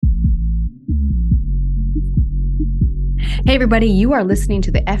Hey, everybody, you are listening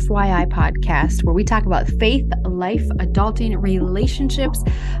to the FYI podcast where we talk about faith, life, adulting, relationships,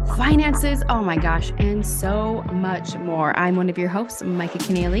 finances, oh my gosh, and so much more. I'm one of your hosts, Micah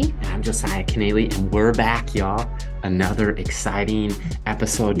Keneally. And I'm Josiah Keneally, and we're back, y'all. Another exciting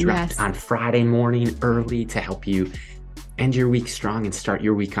episode dropped on Friday morning early to help you end your week strong and start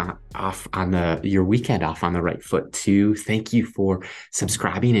your weekend off on the right foot too. Thank you for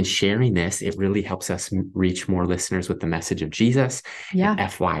subscribing and sharing this. It really helps us reach more listeners with the message of Jesus. Yeah. And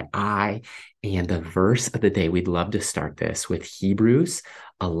FYI, and the verse of the day, we'd love to start this with Hebrews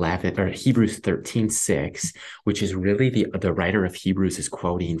 13:6, which is really the writer of Hebrews is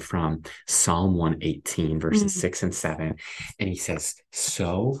quoting from Psalm 118, verses 6 and 7. And he says,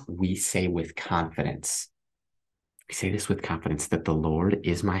 "So we say with confidence." I say this with confidence that the Lord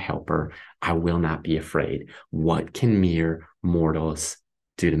is my helper. I will not be afraid. What can mere mortals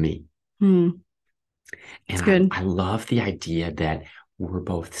do to me? And I love the idea that we're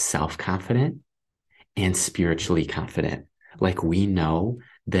both self-confident and spiritually confident. Like we know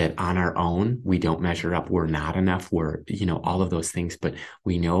that on our own, we don't measure up. We're not enough. We're, all of those things, but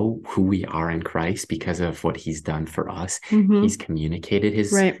we know who we are in Christ because of what he's done for us. He's communicated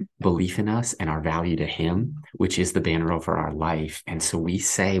his belief in us and our value to him, which is the banner over our life. And so we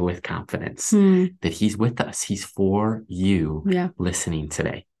say with confidence that he's with us. He's for you listening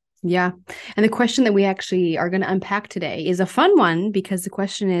today. Yeah. And the question that we actually are going to unpack today is a fun one because the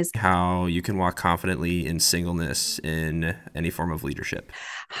question is how you can walk confidently in singleness in any form of leadership.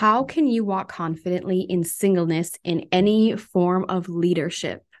 How can you walk confidently in singleness in any form of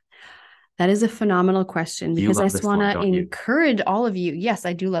leadership? That is a phenomenal question because I just want to encourage all of you. Yes,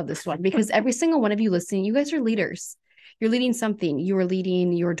 I do love this one because every single one of you listening, you guys are leaders. You're leading something. You are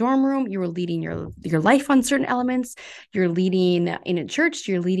leading your dorm room. You are leading your life on certain elements. You're leading in a church.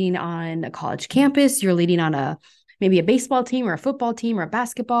 You're leading on a college campus. You're leading on maybe a baseball team or a football team or a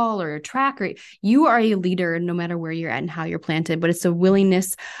basketball or a track. Or you are a leader no matter where you're at and how you're planted. But it's a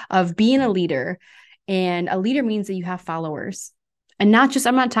willingness of being a leader. And a leader means that you have followers. And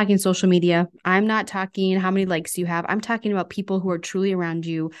I'm not talking social media. I'm not talking how many likes you have. I'm talking about people who are truly around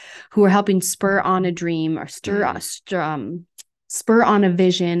you, who are helping spur on a dream or spur on a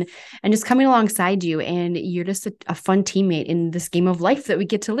vision and just coming alongside you. And you're just a fun teammate in this game of life that we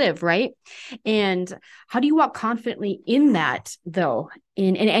get to live, right? And how do you walk confidently in that, though,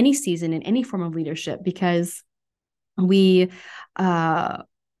 in any season, in any form of leadership? Because we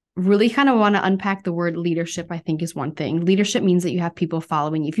really kind of want to unpack the word leadership, I think is one thing. Leadership means that you have people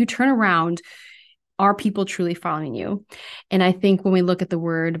following you. If you turn around, are people truly following you? And I think when we look at the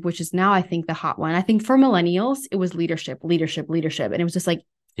word, which is now, I think the hot one, I think for millennials, it was leadership. And it was just like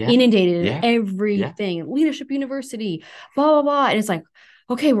inundated in everything, leadership university, blah, blah, blah. And it's like,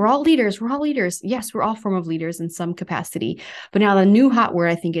 okay, we're all leaders. Yes, we're all form of leaders in some capacity. But now the new hot word,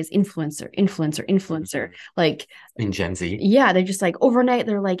 I think, is influencer. Like in Gen Z. Yeah, they're just like overnight,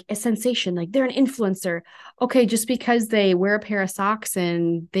 they're like a sensation. Like they're an influencer. Okay, just because they wear a pair of socks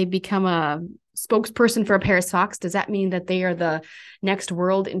and they become a spokesperson for a pair of socks, does that mean that they are the next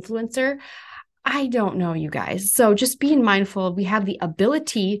world influencer? I don't know, you guys. So just being mindful, we have the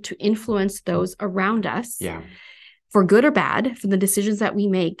ability to influence those around us. Yeah. For good or bad, for the decisions that we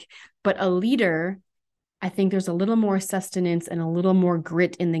make. But a leader, I think there's a little more sustenance and a little more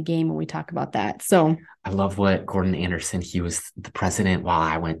grit in the game when we talk about that. So I love what Gordon Anderson, he was the president while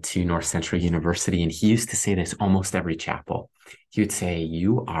I went to North Central University, and he used to say this almost every chapel. He would say,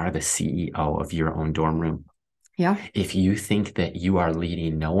 you are the CEO of your own dorm room. Yeah. If you think that you are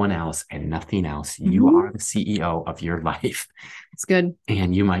leading no one else and nothing else, you are the CEO of your life. It's good.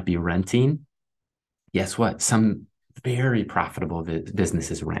 And you might be renting. Guess what? Some very profitable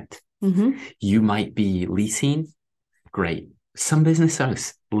businesses rent. You might be leasing. Great. Some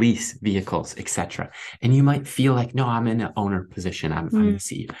businesses lease vehicles, etc. And you might feel like, no, I'm in an owner position. I'm the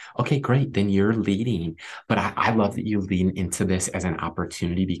CEO. Okay, great. Then you're leading. But I love that you lean into this as an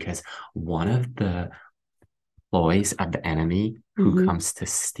opportunity because one of the ploys of the enemy who comes to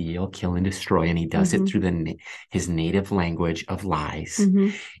steal, kill, and destroy, and he does it through his native language of lies,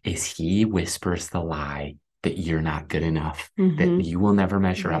 is he whispers the lie that you're not good enough, that you will never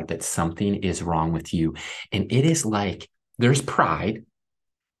measure up, that something is wrong with you. And it is like, there's pride,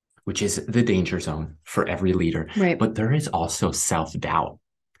 which is the danger zone for every leader, but there is also self-doubt.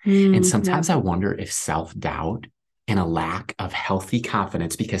 And sometimes I wonder if self-doubt and a lack of healthy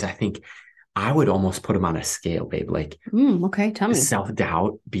confidence, because I think I would almost put them on a scale, babe. Like, okay, tell me.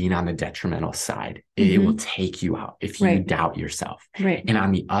 Self-doubt being on the detrimental side, it will take you out if you doubt yourself. And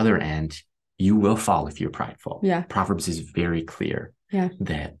on the other end, you will fall if you're prideful. Yeah. Proverbs is very clear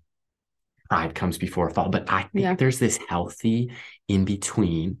that pride comes before a fall. But I think there's this healthy in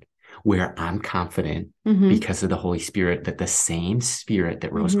between where I'm confident because of the Holy Spirit, that the same Spirit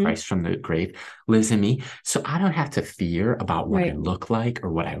that rose Christ from the grave lives in me. So I don't have to fear about what I look like or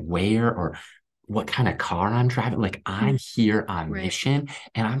what I wear or what kind of car I'm driving. Like, I'm here on mission,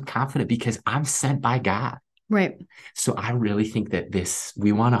 and I'm confident because I'm sent by God. Right. So I really think that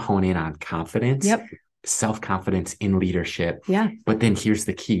we want to hone in on confidence, self-confidence in leadership. Yeah. But then here's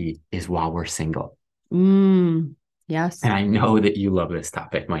the key is while we're single. Yes. And I know that you love this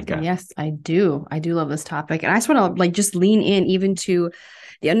topic, Micah. Yes, I do. I do love this topic. And I just want to just lean in even to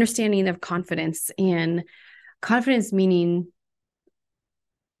the understanding of confidence, and confidence meaning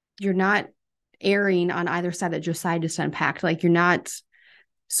you're not erring on either side that Josiah just unpacked. Like, you're not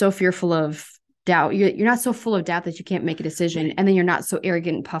so fearful of doubt. You're not so full of doubt that you can't make a decision. And then you're not so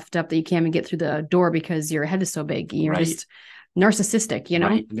arrogant and puffed up that you can't even get through the door because your head is so big. You're just narcissistic,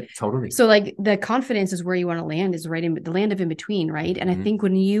 Right. Totally. So like the confidence is where you want to land, is right in the land of in between. Right. And I think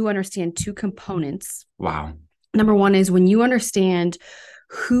when you understand two components, number one is when you understand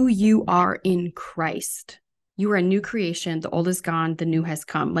who you are in Christ. You are a new creation. The old is gone. The new has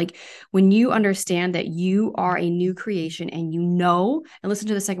come. Like, when you understand that you are a new creation, and you know, and listen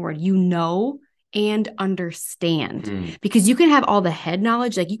to the second word, you know and understand, because you can have all the head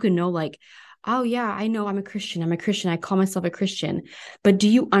knowledge. Like, you can know, like, oh yeah, I know I'm a Christian. I'm a Christian. I call myself a Christian. But do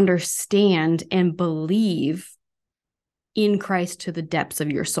you understand and believe in Christ to the depths of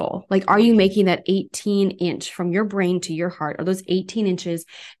your soul? Like, are you making that 18-inch from your brain to your heart? Are those 18 inches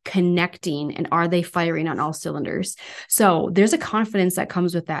connecting, and are they firing on all cylinders? So there's a confidence that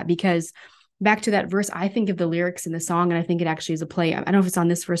comes with that, because back to that verse, I think of the lyrics in the song, and I think it actually is a play. I don't know if it's on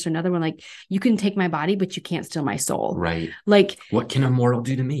this verse or another one. Like, you can take my body, but you can't steal my soul. Right. Like, what can a mortal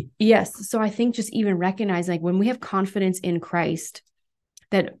do to me? Yes. So I think just even recognizing, like, when we have confidence in Christ,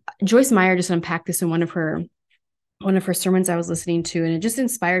 that Joyce Meyer just unpacked this in one of her sermons I was listening to, and it just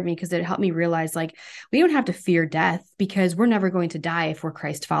inspired me because it helped me realize, like, we don't have to fear death, because we're never going to die if we're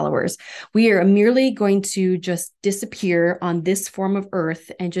Christ followers. We are merely going to just disappear on this form of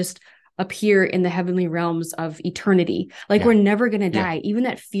earth and just appear in the heavenly realms of eternity. Like, we're never going to die. Even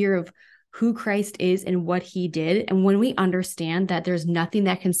that fear of who Christ is and what he did. And when we understand that there's nothing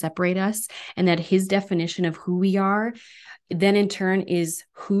that can separate us, and that his definition of who we are then in turn is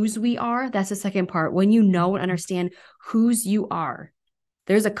whose we are. That's the second part. When you know and understand whose you are,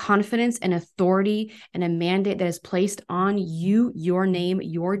 there's a confidence and authority and a mandate that is placed on you, your name,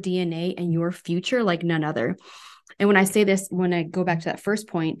 your DNA, and your future like none other. And when I say this, when I go back to that first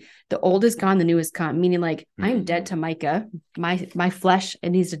point, the old is gone, the new has come, meaning, like, I'm dead to Micah, my flesh, it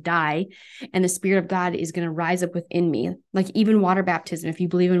needs to die. And the Spirit of God is going to rise up within me. Like, even water baptism, if you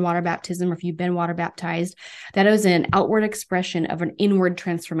believe in water baptism, or if you've been water baptized, that is an outward expression of an inward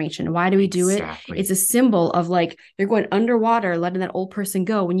transformation. Why do we do it? It's a symbol of, like, you're going underwater, letting that old person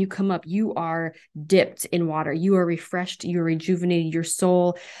go. When you come up, you are dipped in water. You are refreshed. You're rejuvenated. Your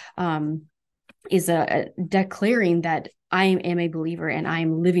soul, is a declaring that I am a believer and I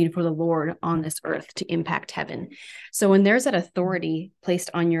am living for the Lord on this earth to impact heaven. So when there's that authority placed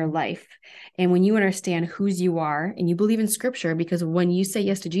on your life, and when you understand whose you are, and you believe in scripture, because when you say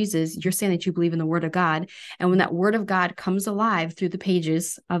yes to Jesus, you're saying that you believe in the word of God. And when that word of God comes alive through the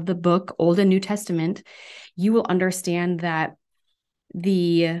pages of the book, Old and New Testament, you will understand that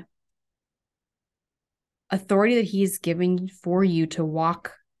the authority that he is giving for you to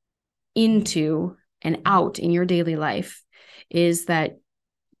walk into and out in your daily life is that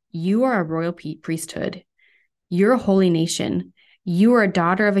you are a royal priesthood. You're a holy nation. You are a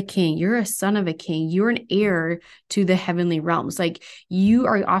daughter of a king. You're a son of a king. You're an heir to the heavenly realms. Like, you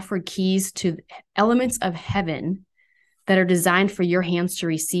are offered keys to elements of heaven that are designed for your hands to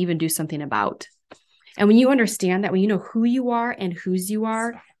receive and do something about. And when you understand that, when you know who you are and whose you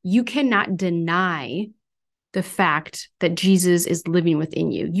are, you cannot deny the fact that Jesus is living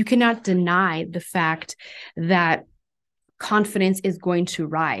within you. You cannot deny the fact that confidence is going to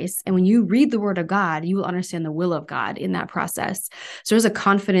rise. And when you read the word of God, you will understand the will of God in that process. So there's a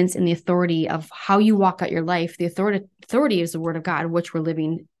confidence in the authority of how you walk out your life. The authority is the word of God, which we're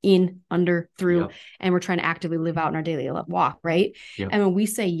living in, under, through, and we're trying to actively live out in our daily walk, right? And when we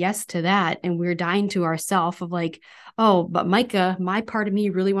say yes to that, and we're dying to ourself of, like, oh, but Micah, my part of me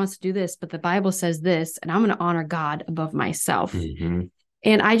really wants to do this, but the Bible says this, and I'm going to honor God above myself.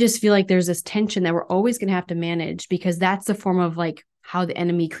 And I just feel like there's this tension that we're always going to have to manage, because that's the form of, like, how the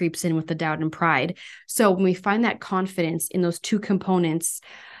enemy creeps in with the doubt and pride. So when we find that confidence in those two components,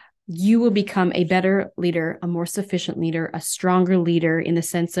 you will become a better leader, a more sufficient leader, a stronger leader, in the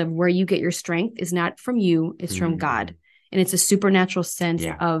sense of where you get your strength is not from you, it's from God. And it's a supernatural sense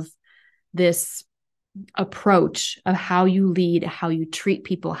of this approach of how you lead, how you treat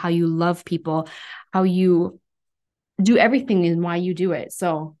people, how you love people, how you do everything and why you do it.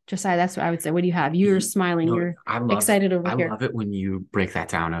 So Josiah, that's what I would say. What do you have? You're smiling. You're excited over here. I love it when you break that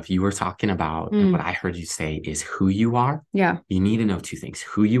down of you were talking about, and what I heard you say is who you are. Yeah. You need to know two things,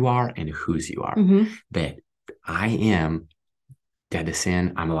 who you are and whose you are. That I am dead to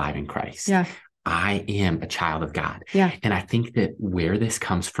sin. I'm alive in Christ. Yeah. I am a child of God. Yeah. And I think that where this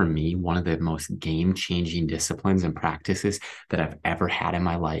comes from me, one of the most game-changing disciplines and practices that I've ever had in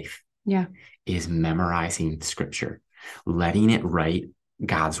my life is memorizing scripture, letting it write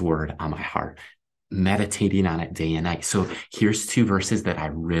God's word on my heart, meditating on it day and night. So here's two verses that I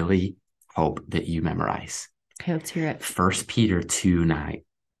really hope that you memorize. Okay, let's hear it. 1 Peter 2:9.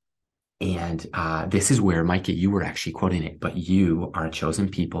 And this is where, Micah, you were actually quoting it, but you are a chosen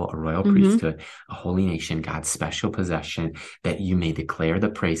people, a royal priesthood, a holy nation, God's special possession, that you may declare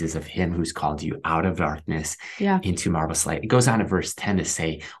the praises of him who's called you out of darkness into marvelous light. It goes on to verse 10 to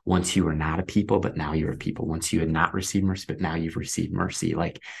say, once you were not a people, but now you're a people. Once you had not received mercy, but now you've received mercy.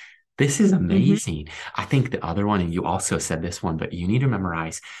 Like, this is amazing. I think the other one, and you also said this one, but you need to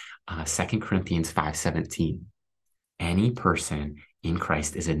memorize 2 Corinthians 5:17. Any person in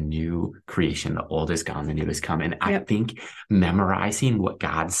Christ is a new creation. The old is gone, the new has come. And I think memorizing what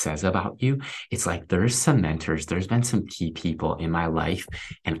God says about you, it's like there's some mentors, there's been some key people in my life,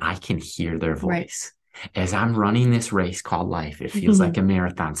 and I can hear their voice. As I'm running this race called life, it feels like a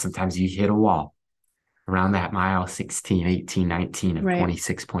marathon. Sometimes you hit a wall around that mile 16, 18, 19 of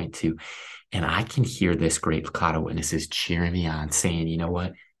 26.2. And I can hear this great cloud of witnesses cheering me on, saying, you know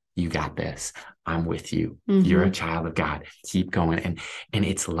what? You got this. I'm with you. You're a child of God. Keep going. And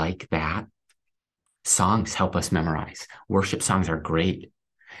it's like that. Songs help us memorize. Worship songs are great.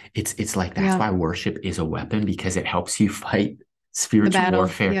 It's like that's why worship is a weapon, because it helps you fight spiritual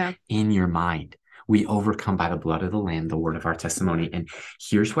warfare in your mind. We overcome by the blood of the Lamb, the word of our testimony. And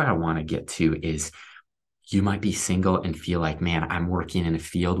here's where I want to get to is, you might be single and feel like, man, I'm working in a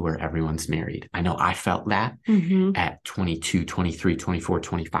field where everyone's married. I know I felt that at 22, 23, 24,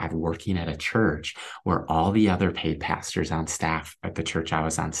 25, working at a church where all the other paid pastors on staff at the church I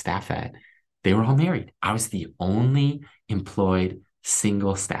was on staff at, they were all married. I was the only employed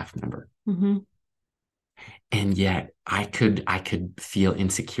single staff member. And yet I could feel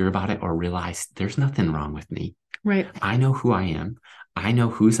insecure about it, or realize there's nothing wrong with me. Right. I know who I am. I know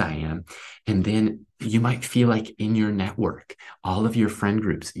whose I am. And then you might feel like in your network, all of your friend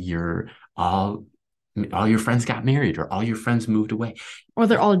groups, all your friends got married, or all your friends moved away. Or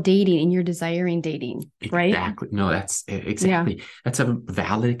they're all dating and you're desiring dating, right? Exactly. No, that's exactly. That's a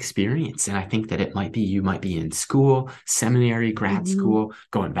valid experience. And I think that you might be in school, seminary, grad school,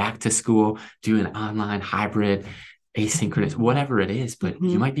 going back to school, doing online, hybrid, asynchronous, whatever it is, but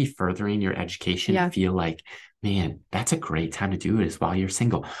you might be furthering your education and feel like, man, that's a great time to do it, is while you're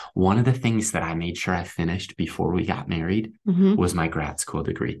single. One of the things that I made sure I finished before we got married was my grad school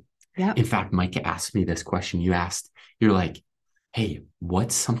degree. Yeah. In fact, Micah asked me this question. You're like, hey,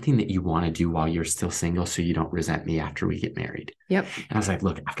 what's something that you want to do while you're still single so you don't resent me after we get married? Yep. And I was like,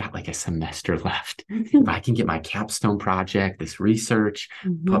 look, I've got like a semester left. If I can get my capstone project, this research,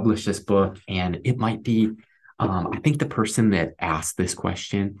 publish this book, and it might be, I think the person that asked this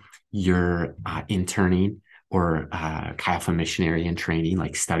question, you're interning or Chi Alpha missionary in training,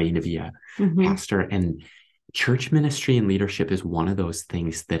 like studying to be a pastor. And church ministry and leadership is one of those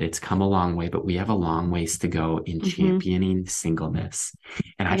things that it's come a long way, but we have a long ways to go in championing singleness.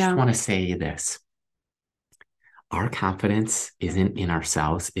 And I just want to say this. Our confidence isn't in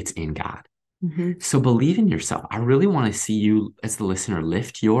ourselves, it's in God. So believe in yourself. I really want to see you as the listener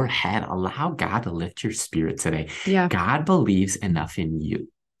lift your head. Allow God to lift your spirit today. Yeah. God believes enough in you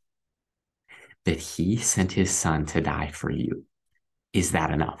that he sent his son to die for you. Is that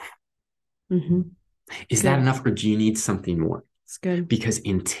enough? Is that enough, or do you need something more? It's good. Because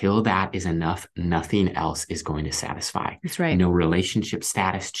until that is enough, nothing else is going to satisfy. That's right. No relationship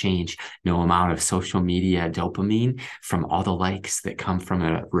status change, no amount of social media dopamine from all the likes that come from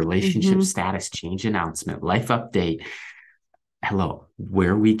a relationship status change announcement, life update. Hello,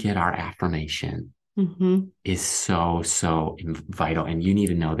 where we get our affirmation is so vital. And you need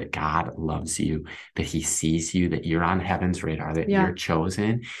to know that God loves you, that he sees you, that you're on heaven's radar, that you're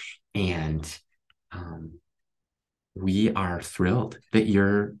chosen. And we are thrilled that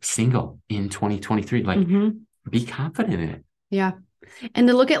you're single in 2023. Like, be confident in it. Yeah. And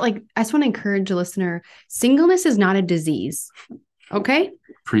to look at, like, I just want to encourage a listener, singleness is not a disease. Okay.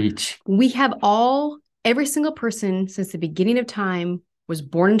 Preach. We have every single person since the beginning of time was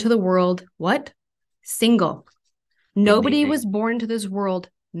born into the world. What? Single. Nobody was born into this world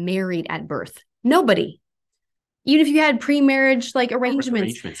married at birth. Nobody. Even if you had pre-marriage like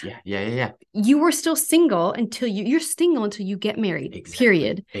arrangements. Yeah. You were still single until you're single until you get married,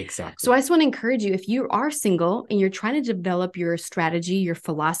 period. Exactly. So I just want to encourage you, if you are single and you're trying to develop your strategy, your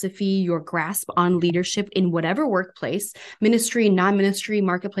philosophy, your grasp on leadership in whatever workplace, ministry, non-ministry,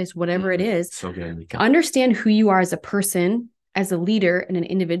 marketplace, whatever it is, so good. Understand who you are as a person, as a leader and an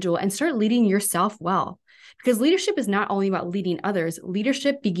individual, and start leading yourself well. Because leadership is not only about leading others.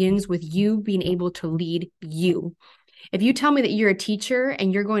 Leadership begins with you being able to lead you. If you tell me that you're a teacher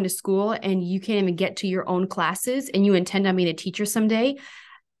and you're going to school and you can't even get to your own classes and you intend on being a teacher someday,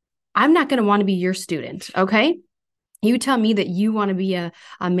 I'm not going to want to be your student, okay? You tell me that you want to be a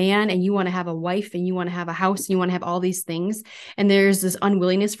man and you want to have a wife and you want to have a house and you want to have all these things, and there's this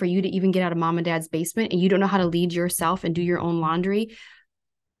unwillingness for you to even get out of mom and dad's basement and you don't know how to lead yourself and do your own laundry,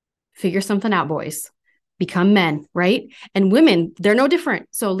 figure something out, boys. Become men, right? And women, they're no different.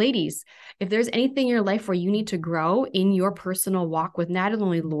 So ladies, if there's anything in your life where you need to grow in your personal walk with not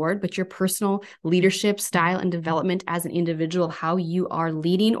only Lord, but your personal leadership style and development as an individual, how you are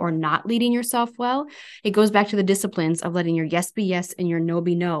leading or not leading yourself well, it goes back to the disciplines of letting your yes be yes and your no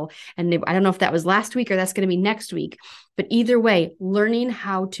be no. And I don't know if that was last week or that's going to be next week, but either way, learning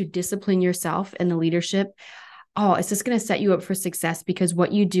how to discipline yourself in the leadership, it's just going to set you up for success, because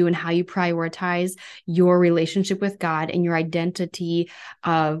what you do and how you prioritize your relationship with God and your identity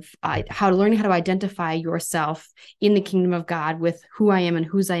of learning how to identify yourself in the kingdom of God with who I am and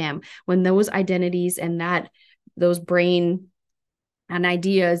whose I am. When those identities and those brain and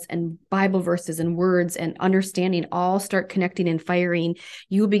ideas and Bible verses and words and understanding all start connecting and firing,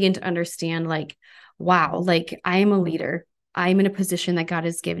 you will begin to understand like, wow, like I am a leader. I'm in a position that God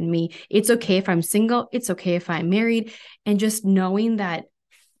has given me. It's okay if I'm single. It's okay if I'm married. And just knowing that,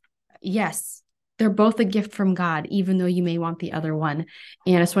 yes, they're both a gift from God, even though you may want the other one.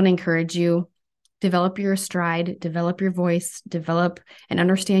 And I just want to encourage you, develop your stride, develop your voice, develop and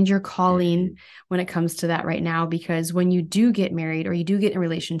understand your calling when it comes to that right now. Because when you do get married or you do get in a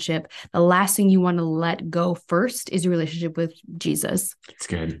relationship, the last thing you want to let go first is your relationship with Jesus. It's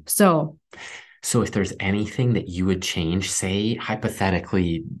good. So if there's anything that you would change, say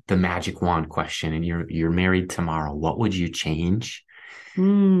hypothetically the magic wand question, and you're married tomorrow, what would you change?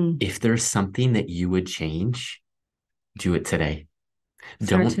 If there's something that you would change, do it today.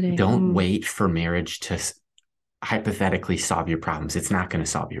 Don't wait for marriage to hypothetically solve your problems. It's not going to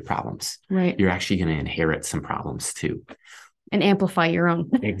solve your problems. Right. You're actually going to inherit some problems too. And amplify your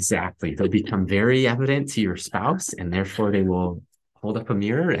own. Exactly. They'll become very evident to your spouse, and therefore they will hold up a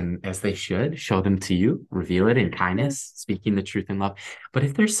mirror and, as they should, show them to you, reveal it in kindness, speaking the truth in love. But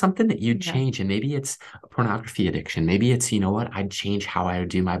if there's something that you'd change, and maybe it's a pornography addiction, maybe it's, I'd change how I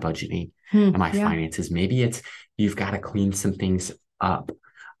do my budgeting and my finances. Maybe it's you've got to clean some things up,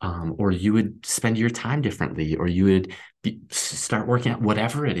 or you would spend your time differently, or you would start working at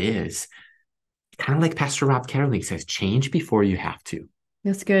whatever it is. Kind of like Pastor Rob Caroling says, change before you have to.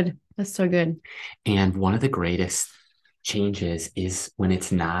 That's good. That's so good. And one of the greatest changes is when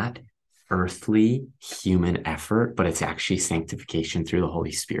it's not earthly human effort, but it's actually sanctification through the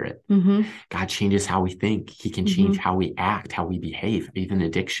Holy Spirit. God changes how we think. He can change how we act, how we behave. Even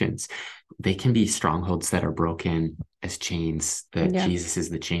addictions, they can be strongholds that are broken as chains, that Jesus is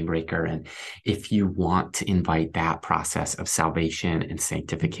the chain breaker. And if you want to invite that process of salvation and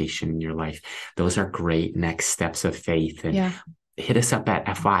sanctification in your life, those are great next steps of faith. And hit us up at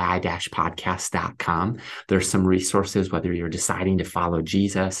FYI-podcast.com. There's some resources, whether you're deciding to follow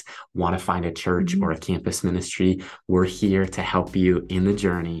Jesus, want to find a church or a campus ministry. We're here to help you in the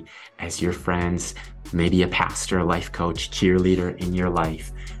journey as your friends, maybe a pastor, a life coach, cheerleader in your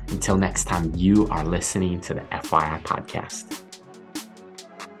life. Until next time, you are listening to the FYI podcast.